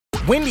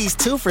Wendy's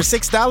 2 for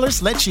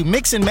 $6 lets you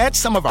mix and match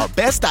some of our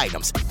best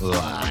items,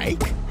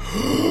 like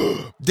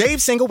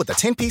Dave Single with a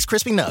 10-piece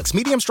crispy nugs,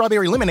 medium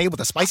strawberry lemonade with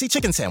a spicy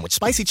chicken sandwich,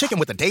 spicy chicken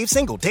with a Dave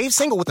Single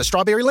with a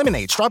strawberry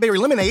lemonade,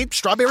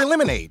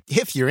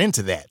 if you're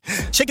into that.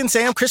 Chicken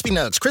Sam, crispy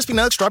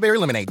nugs, strawberry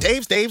lemonade,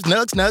 Dave's,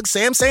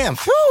 nugs, Sam.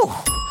 Whew.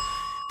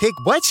 Pick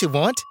what you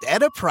want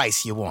at a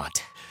price you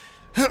want.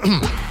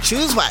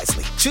 Choose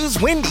wisely.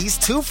 Choose Wendy's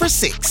 2 for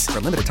 $6. For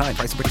a limited time,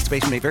 price and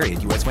participation may vary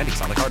at U.S. Wendy's.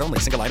 On the card only.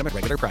 Single item at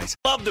regular price.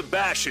 Love to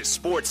bash his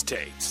sports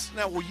takes.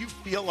 Now, will you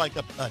feel like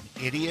an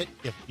idiot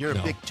if you're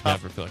No, a big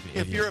tough? never feel like an if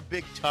idiot. you're a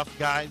big tough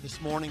guy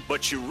this morning,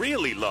 But you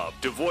really love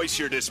to voice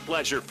your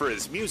displeasure for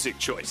his music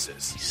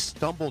choices. he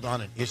stumbled on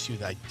an issue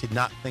that I did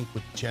not think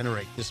would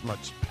generate this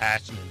much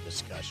passion and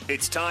discussion.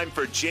 It's time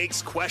for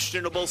Jake's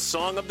questionable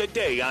song of the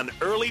day on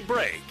Early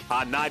Break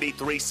on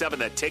 93.7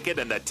 The Ticket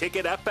and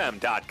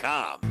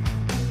theticketfm.com.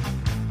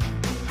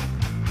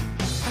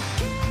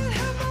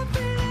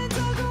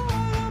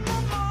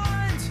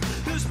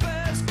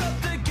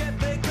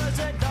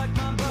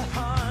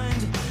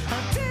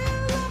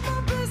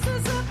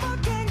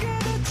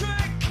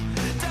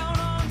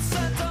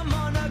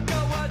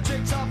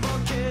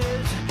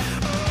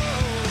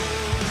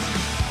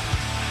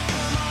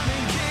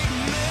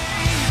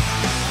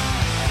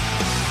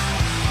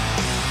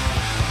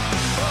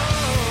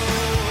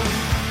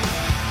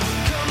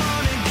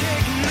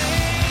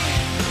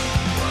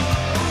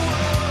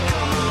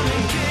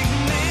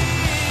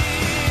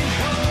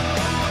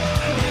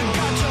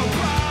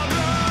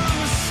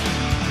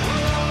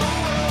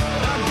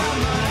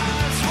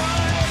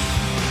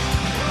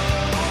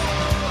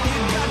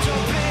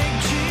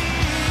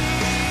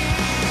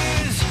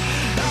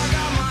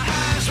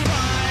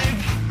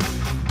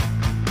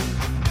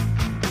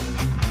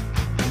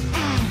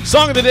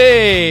 Song of the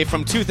day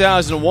from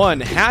 2001,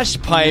 Hash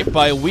Pipe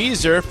by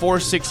Weezer.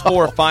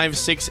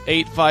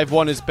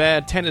 464-56851 is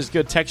bad, 10 is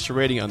good. Texture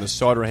rating on the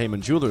Sauter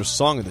Heyman Jewelers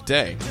Song of the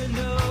Day.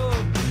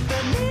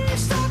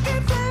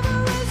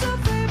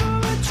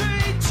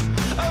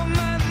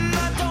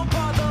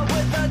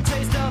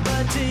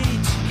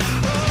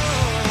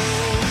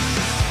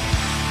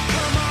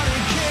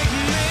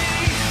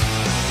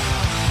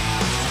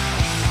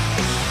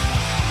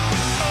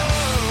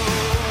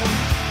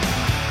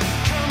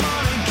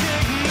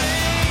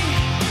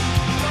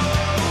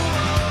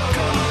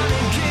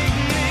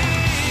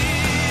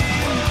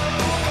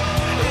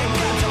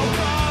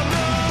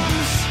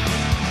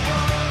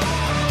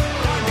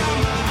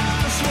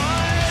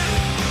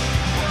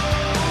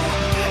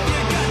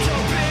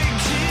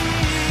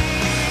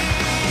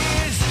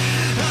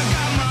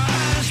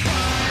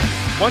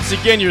 Once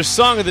again, your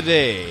song of the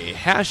day,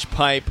 Hash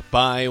Pipe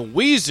by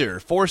Weezer.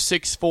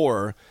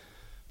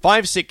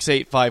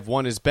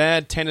 464-56851 is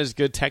bad, 10 is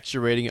good.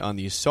 Texture rating on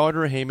the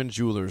Sauter Heyman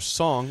Jewelers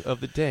Song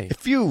of the Day.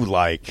 If you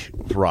like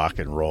rock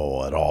and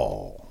roll at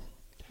all,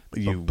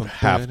 you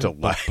have to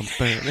like.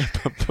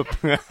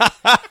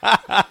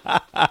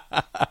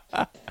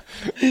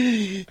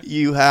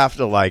 You have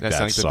to like that That's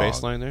song. like the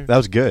bass line there? That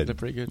was good. That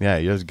pretty good?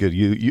 Yeah, that was good.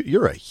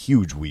 You're a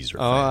huge Weezer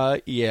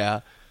fan. Yeah.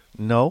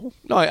 No?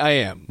 No, I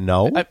am.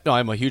 No?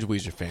 I'm a huge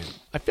Weezer fan.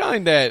 I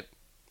find that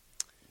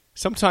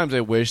sometimes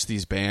I wish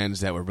these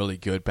bands that were really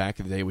good back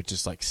in the day would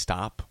just like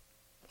stop.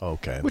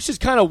 Okay. Which is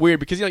kind of weird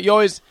because you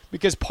always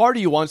because part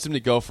of you wants them to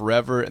go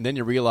forever, and then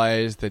you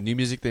realize the new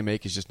music they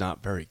make is just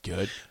not very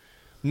good.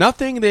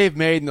 Nothing they've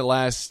made in the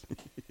last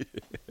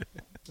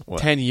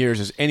 10 years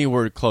is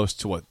anywhere close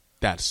to what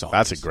that song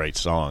That's is. a great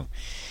song.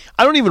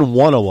 I don't even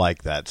want to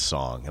like that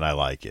song, and I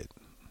like it.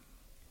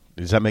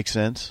 Does that make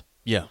sense?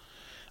 Yeah.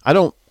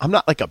 I'm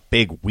not like a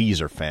big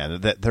Weezer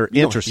fan. That they're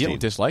interesting. You don't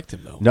dislike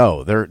them though.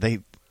 No,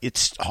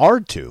 it's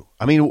hard to.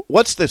 I mean,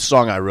 what's the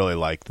song I really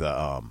like?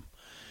 The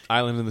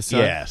Island in the Sun.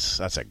 Yes,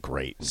 that's a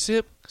great.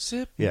 Sip.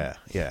 Yeah.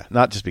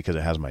 Not just because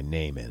it has my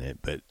name in it,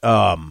 but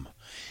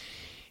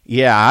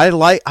yeah,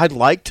 I'd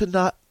like to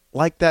not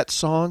like that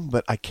song,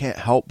 but I can't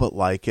help but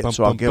like it.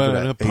 So I'll give it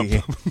a.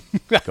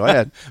 Go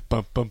ahead.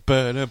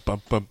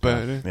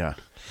 Yeah.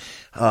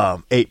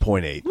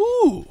 8.8.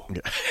 Ooh.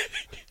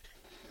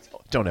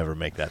 Don't ever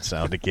make that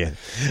sound again.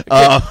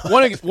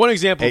 One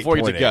example before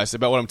you 8.8. get to Gus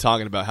about what I'm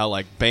talking about, how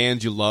like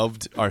bands you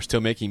loved are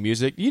still making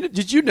music.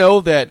 Did you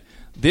know that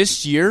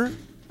this year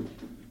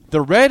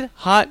the Red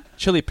Hot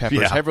Chili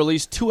Peppers have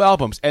released 2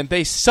 albums and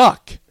they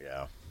suck?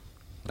 Yeah.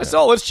 That's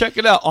all. Let's check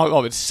it out.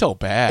 Oh, it's so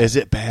bad. Is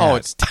it bad? Oh,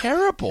 it's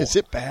terrible. Is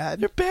it bad?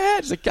 They're bad.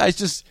 It's like,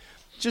 guys,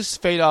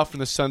 just fade off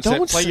in the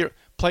sunset.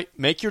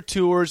 Make your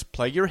tours,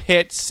 play your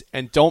hits,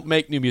 and don't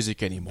make new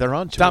music anymore. They're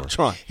on tour. Stop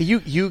trying.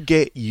 You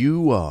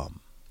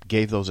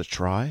gave those a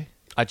try?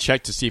 I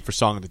checked to see for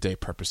Song of the Day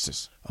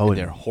purposes. Oh, and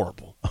they're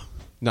horrible.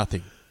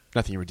 Nothing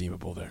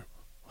redeemable there.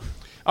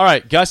 All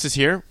right, Gus is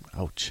here.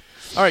 Ouch.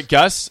 All right,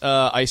 Gus,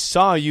 I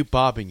saw you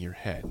bobbing your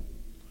head.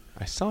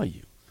 I saw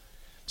you.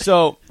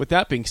 So, with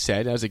that being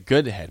said, that was a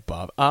good head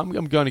bob. I'm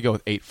going to go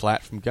with 8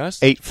 flat from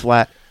Gus. 8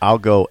 flat. I'll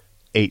go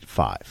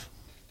 8.5.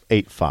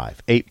 8.5.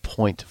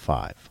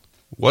 8.5.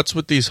 What's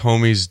with these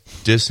homies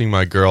dissing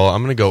my girl?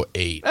 I'm going to go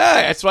 8.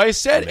 That's why I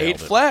said 8 it.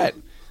 flat.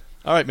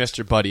 All right,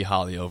 Mr. Buddy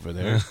Holly over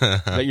there. Is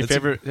that your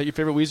favorite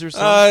Weezer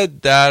song?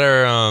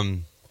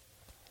 That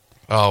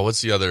or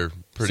what's the other?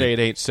 Say It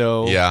Ain't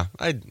So. Yeah,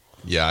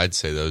 I'd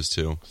say those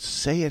two.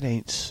 Say It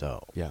Ain't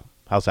So. Yeah.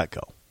 How's that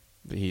go?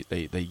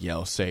 They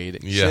yell, say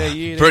it. Yeah,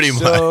 say it pretty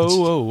ain't much. So,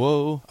 whoa,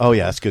 whoa. Oh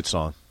yeah, that's a good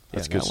song.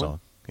 That's a Yeah, good that song. one.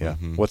 Yeah.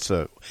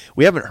 Mm-hmm.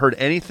 We haven't heard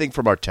anything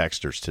from our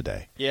texters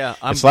today. Yeah,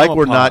 It's like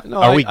we're not.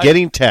 Are we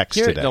getting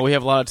texts today? No, we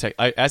have a lot of text.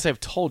 As I've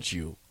told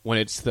you, when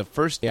it's the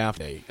first day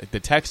after, the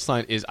text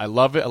line is, I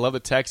love it. I love the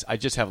text. I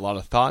just have a lot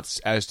of thoughts,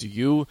 as do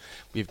you.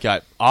 We've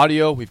got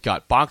audio. We've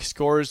got box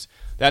scores.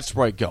 That's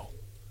where I go.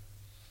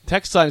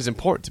 Text line is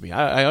important to me.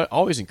 I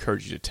always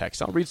encourage you to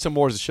text. I'll read some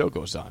more as the show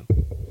goes on.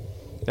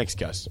 Thanks,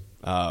 Gus.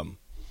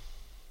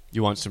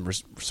 You want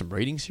some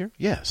ratings here?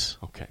 Yes.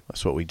 Okay.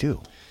 That's what we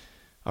do.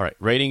 All right.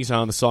 Ratings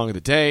on the song of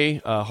the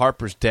day.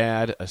 Harper's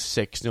dad, a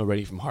 6. No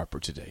rating from Harper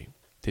today.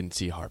 Didn't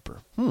see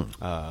Harper.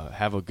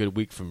 Have a good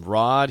week from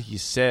Rod. He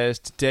says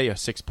today a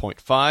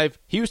 6.5.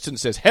 Houston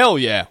says, hell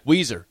yeah.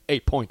 Weezer,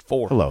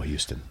 8.4. Hello,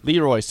 Houston.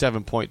 Leroy,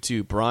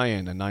 7.2.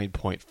 Brian, a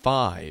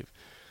 9.5.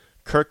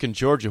 Kirk in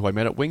Georgia, who I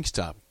met at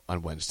Wingstop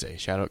on Wednesday.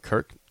 Shout out,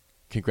 Kirk.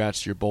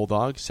 Congrats to your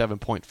Bulldog,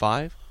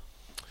 7.5.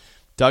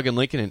 Doug and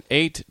Lincoln, an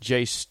 8.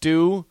 Jay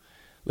Stu,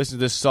 listened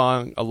to this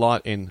song a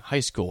lot in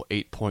high school,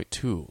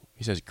 8.2.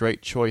 He says,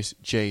 great choice,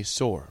 Jay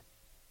Soar.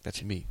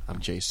 That's me. I'm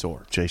Jay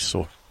Soar. Jay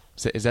Soar.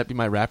 Is that be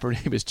my rapper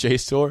name? Is Jay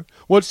Soar?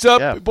 What's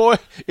up, boy?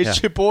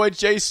 It's your boy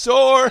Jay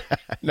Soar.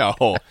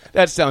 No,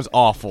 that sounds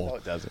awful. No,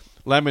 it doesn't.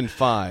 Lemon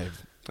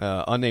 5.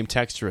 Unnamed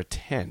texter a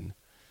 10.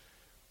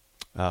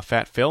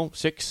 Fat Phil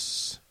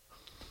 6.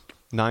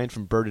 9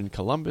 from Bird in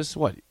Columbus.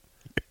 What?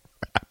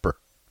 Rapper.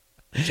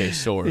 Jay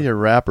Soar. Your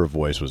rapper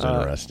voice was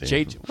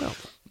interesting. Well,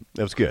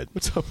 that was good.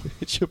 what's up?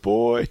 It's your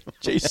boy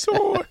Jay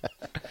Soar.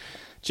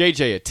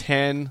 JJ a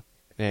 10.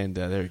 And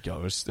there you go.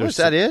 Was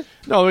that it?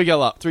 No, we got a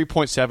lot.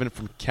 3.7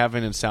 from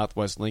Kevin in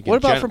Southwest Lincoln. What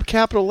about from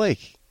Capitol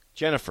Lake?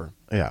 Jennifer?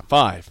 Yeah.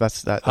 5.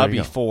 That's that.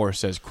 Hubby 4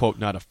 says, quote,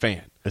 not a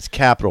fan. It's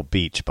Capitol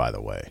Beach, by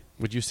the way.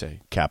 What'd you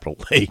say? Capitol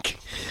Lake.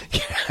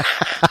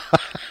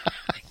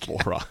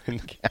 Moron.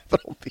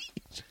 Capitol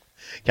Beach.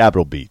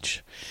 Capitol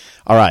Beach.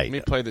 All right. Let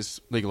me play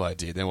this legal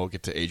ID, then we'll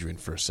get to Adrian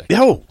for a second.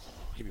 Yo.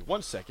 Give me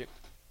 1 second.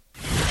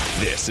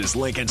 This is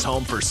Lincoln's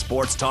home for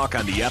sports talk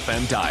on the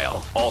FM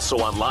dial. Also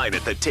online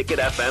at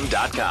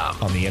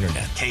theticketfm.com. On the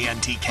internet.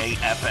 KNTK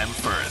FM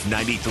Firth.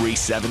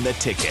 93.7 The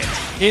Ticket.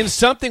 In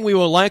something we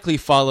will likely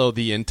follow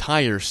the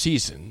entire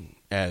season,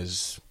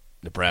 as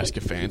Nebraska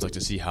fans like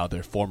to see how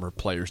their former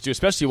players do,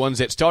 especially ones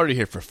that started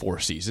here for 4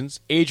 seasons.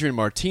 Adrian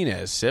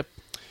Martinez, Sip,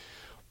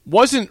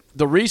 wasn't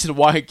the reason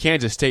why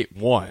Kansas State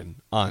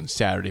won on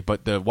Saturday,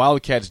 but the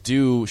Wildcats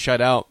do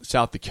shut out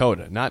South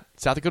Dakota. Not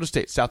South Dakota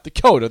State, South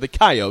Dakota, the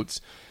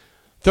Coyotes.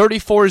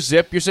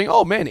 34-0. You're saying,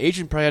 oh, man,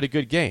 Adrian probably had a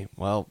good game.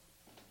 Well,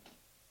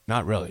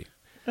 not really.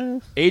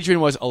 Adrian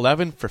was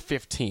 11 for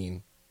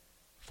 15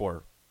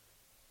 for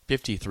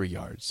 53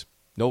 yards.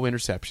 No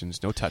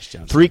interceptions, no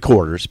touchdowns. 3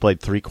 quarters. Played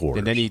 3 quarters.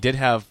 And then he did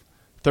have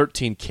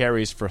 13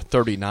 carries for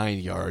 39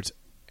 yards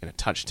and a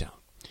touchdown.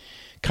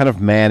 Kind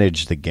of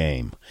managed the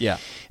game. Yeah.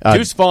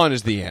 Deuce Vaughn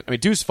is the end. I mean,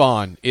 Deuce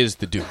Vaughn is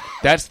the dude.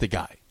 That's the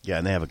guy. Yeah,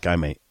 and they have a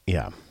guy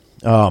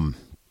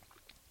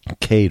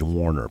Cade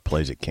Warner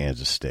plays at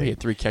Kansas State. He had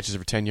 3 catches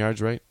for 10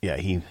 yards, right? Yeah,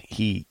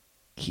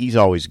 he's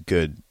always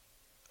good.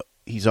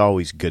 He's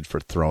always good for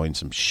throwing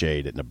some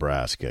shade at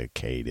Nebraska.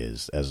 Cade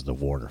is, as the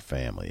Warner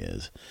family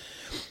is.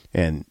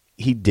 And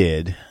he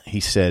did. He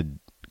said,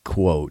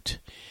 quote,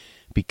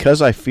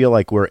 because I feel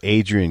like where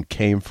Adrian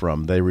came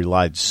from, they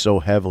relied so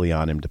heavily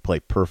on him to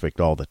play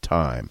perfect all the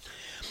time.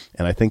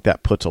 And I think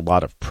that puts a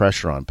lot of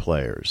pressure on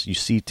players. You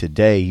see,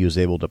 today he was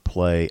able to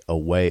play a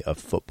way of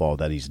football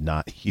that he's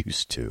not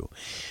used to.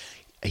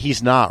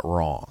 He's not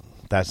wrong.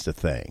 That's the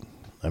thing.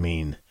 I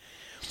mean,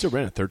 still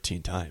ran it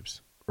 13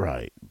 times.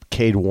 Right.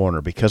 Cade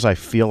Warner, because I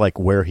feel like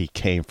where he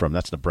came from,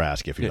 that's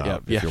Nebraska if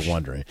you're you're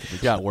wondering.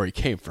 Yeah, where he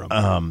came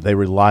from. They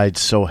relied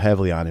so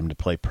heavily on him to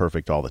play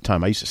perfect all the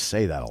time. I used to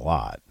say that a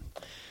lot.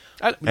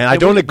 I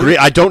don't agree.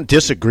 I don't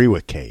disagree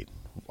with Cade.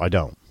 I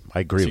don't. I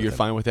agree with him. So you're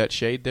fine with that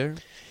shade there?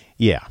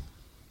 Yeah.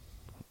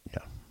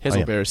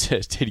 Hazelbear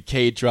says, did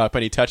Cade drop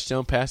any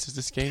touchdown passes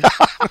this game?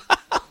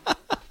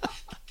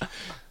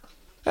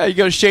 Hey, you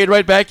got to shade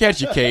right back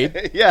at you,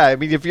 Cade. Yeah, I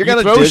mean, if you're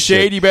going to throw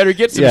shade, you better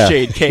get some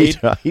shade, Cade.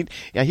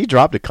 He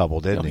dropped a couple,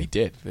 didn't he? He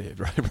did.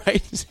 Right in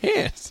his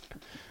hands.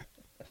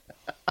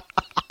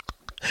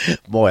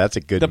 Boy, that's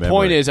a good The memory.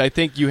 point is, I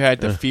think you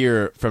had the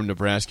fear from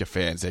Nebraska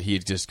fans that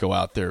he'd just go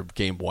out there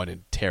game 1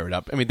 and tear it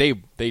up. I mean,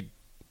 they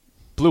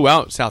blew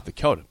out South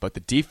Dakota, but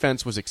the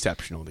defense was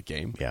exceptional in the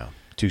game. Yeah.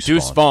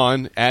 Deuce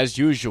Vaughn, as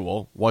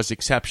usual, was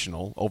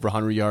exceptional, over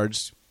 100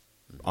 yards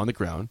on the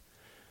ground.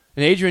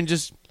 And Adrian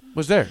just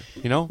was there,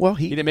 you know? Well,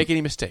 he didn't make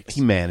any mistakes.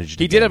 He managed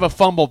He did have a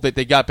fumble that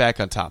they got back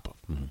on top of.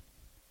 Mm-hmm.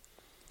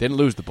 Didn't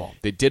lose the ball.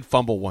 They did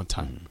fumble one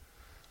time. Mm-hmm.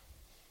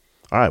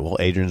 All right, well,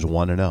 Adrian's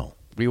 1-0.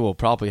 We will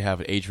probably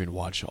have an Adrian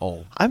watch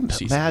all I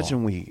season imagine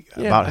long. we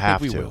about I have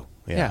think we to. will.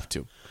 Yeah. You have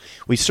to.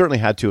 We certainly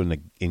had to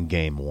in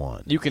game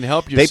one. You can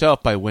help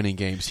yourself by winning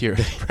games here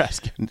in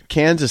Nebraska.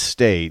 Kansas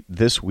State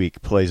this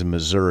week plays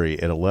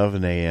Missouri at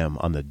 11 a.m.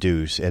 on the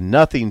Deuce, and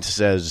nothing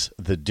says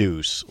the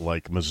Deuce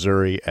like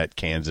Missouri at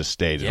Kansas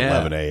State at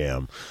 11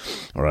 a.m.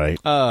 All right?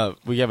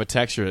 We have a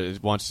texter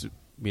that wants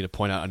me to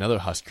point out another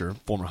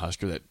former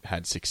Husker, that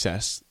had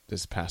success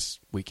this past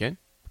weekend.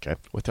 Okay.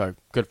 With our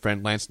good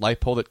friend Lance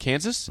Leipold at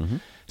Kansas. Mm-hmm.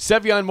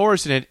 Sevion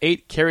Morrison had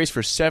 8 carries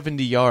for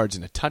 70 yards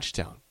and a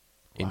touchdown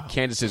in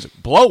Kansas's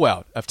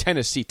blowout of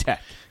Tennessee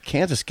Tech.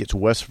 Kansas gets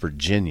West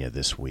Virginia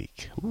this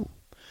week.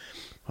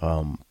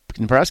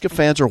 Nebraska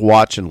fans are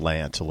watching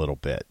Lance a little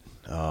bit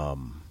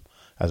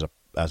as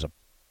a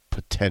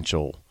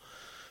potential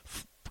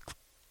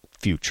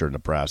future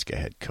Nebraska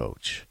head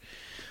coach.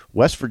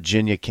 West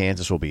Virginia,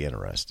 Kansas will be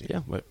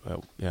interesting.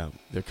 Yeah,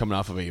 they're coming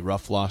off of a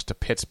rough loss to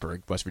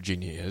Pittsburgh. West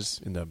Virginia is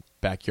in the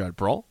backyard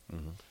brawl,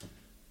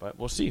 but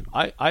we'll see.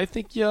 I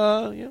think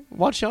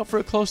watch out for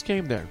a close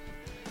game there.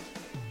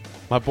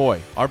 Our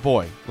boy,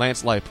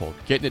 Lance Leipold,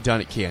 getting it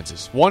done at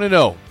Kansas.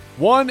 1-0.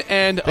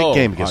 1-0. Big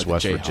game against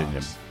West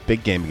Virginia.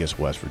 Big game against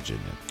West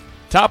Virginia.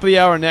 Top of the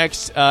hour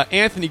next.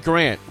 Anthony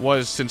Grant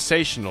was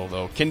sensational,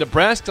 though. Can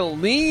Nebraska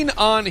lean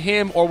on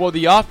him, or will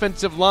the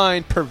offensive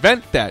line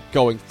prevent that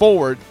going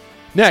forward?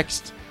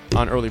 Next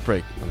on Early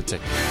Break on the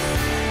Ticket.